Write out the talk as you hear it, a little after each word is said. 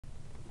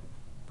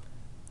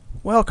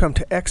Welcome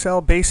to Excel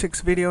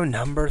Basics video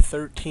number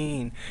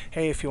 13.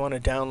 Hey, if you want to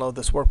download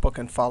this workbook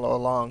and follow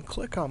along,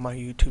 click on my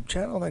YouTube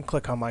channel, then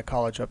click on my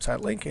college website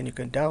link, and you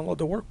can download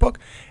the workbook,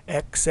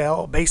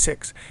 Excel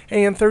Basics.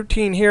 Hey, in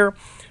 13 here,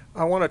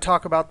 I want to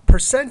talk about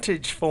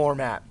percentage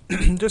format.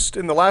 Just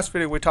in the last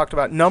video, we talked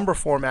about number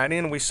formatting,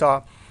 and we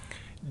saw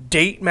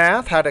date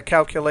math, how to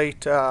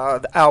calculate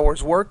the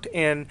hours worked,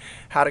 and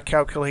how to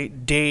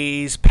calculate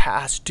days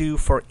past due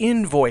for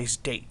invoice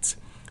dates.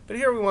 But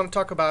here we want to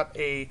talk about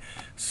a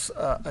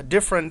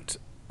different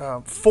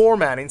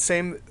formatting,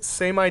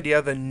 same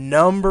idea, the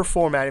number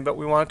formatting, but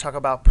we want to talk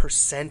about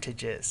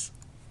percentages.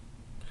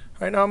 All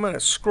right, now I'm going to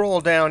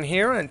scroll down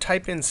here and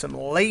type in some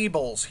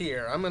labels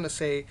here. I'm going to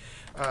say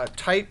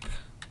type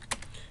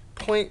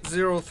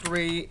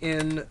 0.03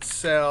 in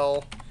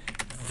cell,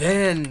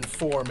 then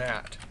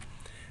format.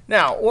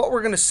 Now, what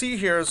we're going to see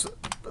here is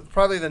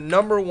probably the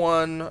number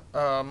one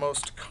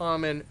most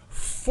common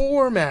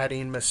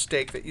formatting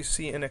mistake that you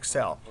see in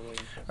Excel.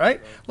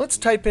 Right? Let's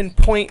type in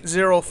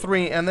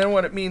 0.03, and then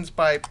what it means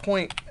by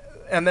point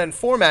and then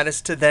format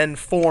is to then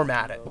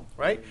format it.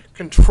 Right?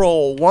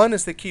 Control 1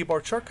 is the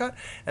keyboard shortcut,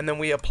 and then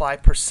we apply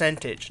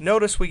percentage.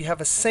 Notice we have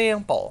a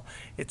sample.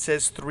 It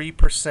says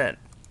 3%.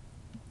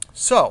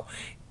 So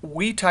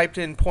we typed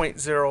in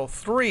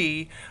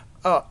 0.03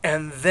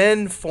 and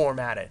then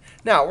format it.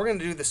 Now we're going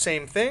to do the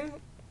same thing.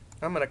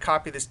 I'm going to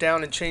copy this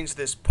down and change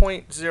this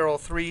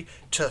 0.03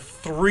 to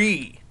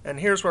 3. And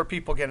here's where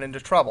people get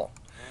into trouble.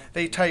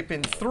 They type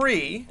in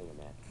 3,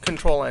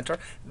 Control Enter.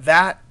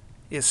 That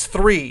is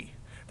 3.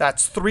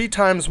 That's 3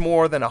 times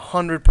more than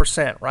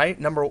 100%, right?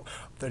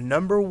 The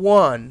number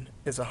 1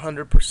 is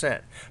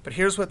 100%. But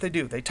here's what they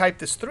do. They type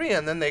this 3,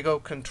 and then they go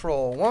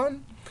Control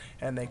 1,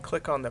 and they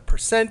click on the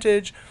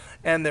percentage,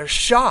 and they're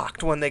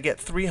shocked when they get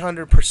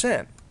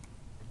 300%.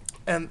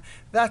 And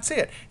that's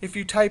it. If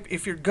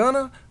you're going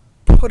to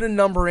put a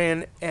number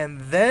in and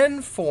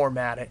then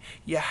format it,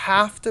 you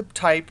have to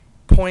type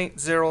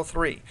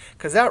 0.03,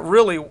 because that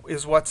really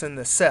is what's in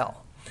the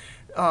cell.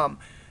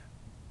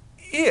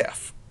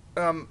 These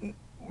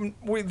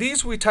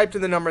we typed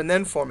in the number and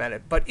then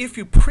formatted. But if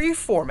you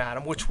pre-format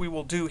them, which we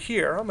will do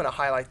here, I'm going to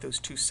highlight those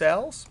two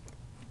cells,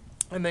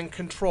 and then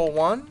Control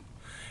 1,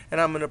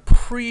 and I'm going to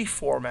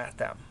pre-format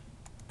them.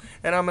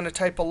 And I'm going to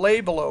type a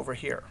label over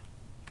here.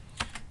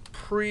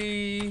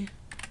 Pre-format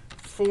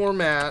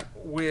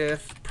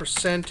with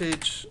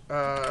percentage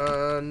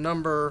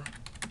number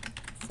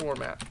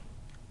format.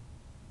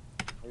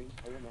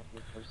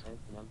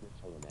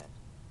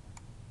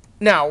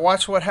 Now,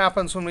 watch what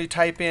happens when we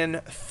type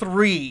in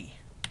 3.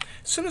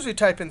 As soon as we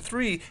type in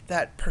 3,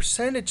 that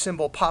percentage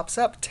symbol pops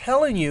up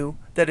telling you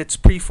that it's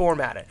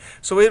pre-formatted.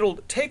 So it'll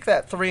take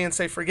that 3 and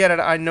say, forget it,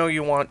 I know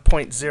you want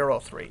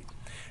 0.03.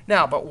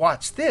 Now, but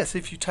watch this.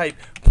 If you type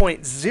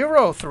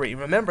 0.03,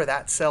 remember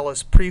that cell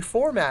is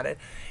pre-formatted,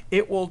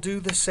 it will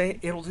do the same.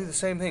 It'll do the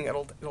same thing.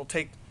 It'll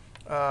take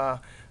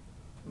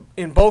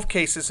in both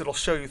cases, it'll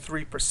show you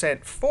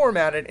 3%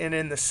 formatted, and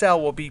in the cell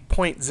will be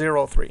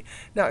 0.03.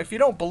 Now, if you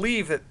don't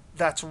believe that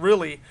that's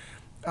really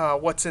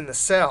what's in the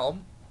cell,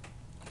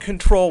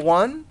 Control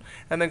 1,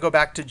 and then go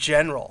back to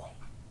General.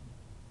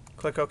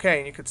 Click OK,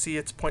 and you can see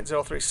it's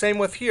 0.03. Same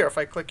with here. If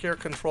I click here,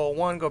 Control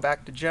 1, go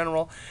back to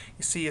General,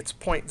 you see it's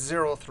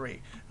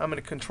 0.03. I'm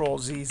going to Control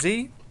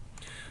ZZ.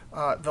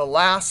 The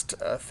last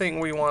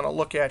thing we want to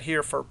look at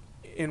here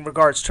in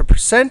regards to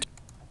percent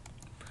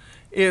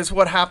is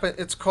what happened.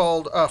 It's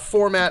called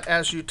format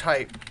as you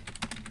type.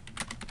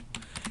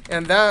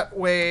 And that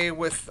way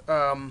with,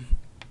 and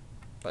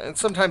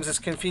sometimes it's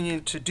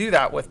convenient to do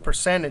that with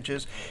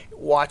percentages.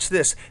 Watch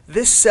this.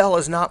 This cell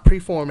is not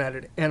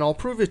pre-formatted. And I'll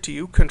prove it to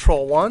you.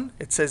 Control 1,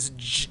 it says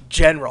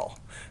General.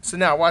 So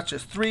now watch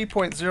this,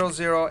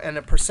 3.00 and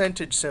a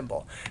percentage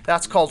symbol.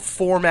 That's called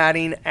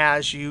formatting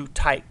as you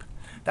type.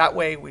 That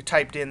way we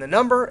typed in the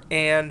number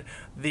and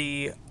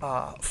the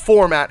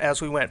format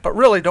as we went. But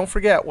really, don't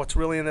forget, what's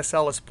really in the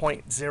cell is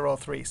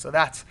 0.03. So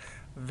that's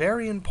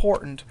very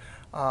important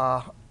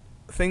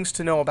things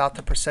to know about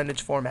the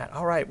percentage format.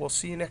 All right, we'll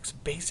see you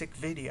next basic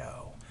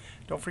video.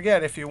 Don't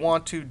forget, if you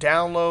want to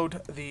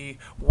download the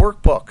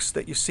workbooks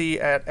that you see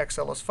at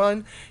Excel is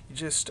Fun, you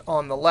just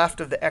on the left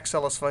of the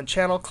Excel is Fun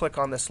channel, click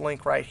on this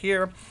link right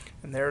here.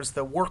 And there's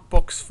the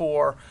workbooks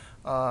for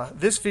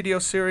this video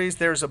series.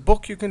 There's a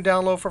book you can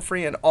download for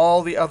free, and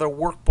all the other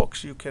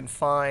workbooks you can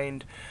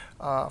find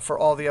for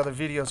all the other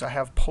videos I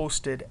have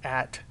posted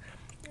at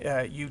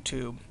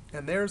YouTube.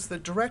 And there's the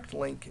direct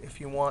link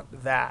if you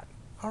want that.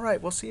 All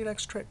right, we'll see you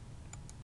next trick.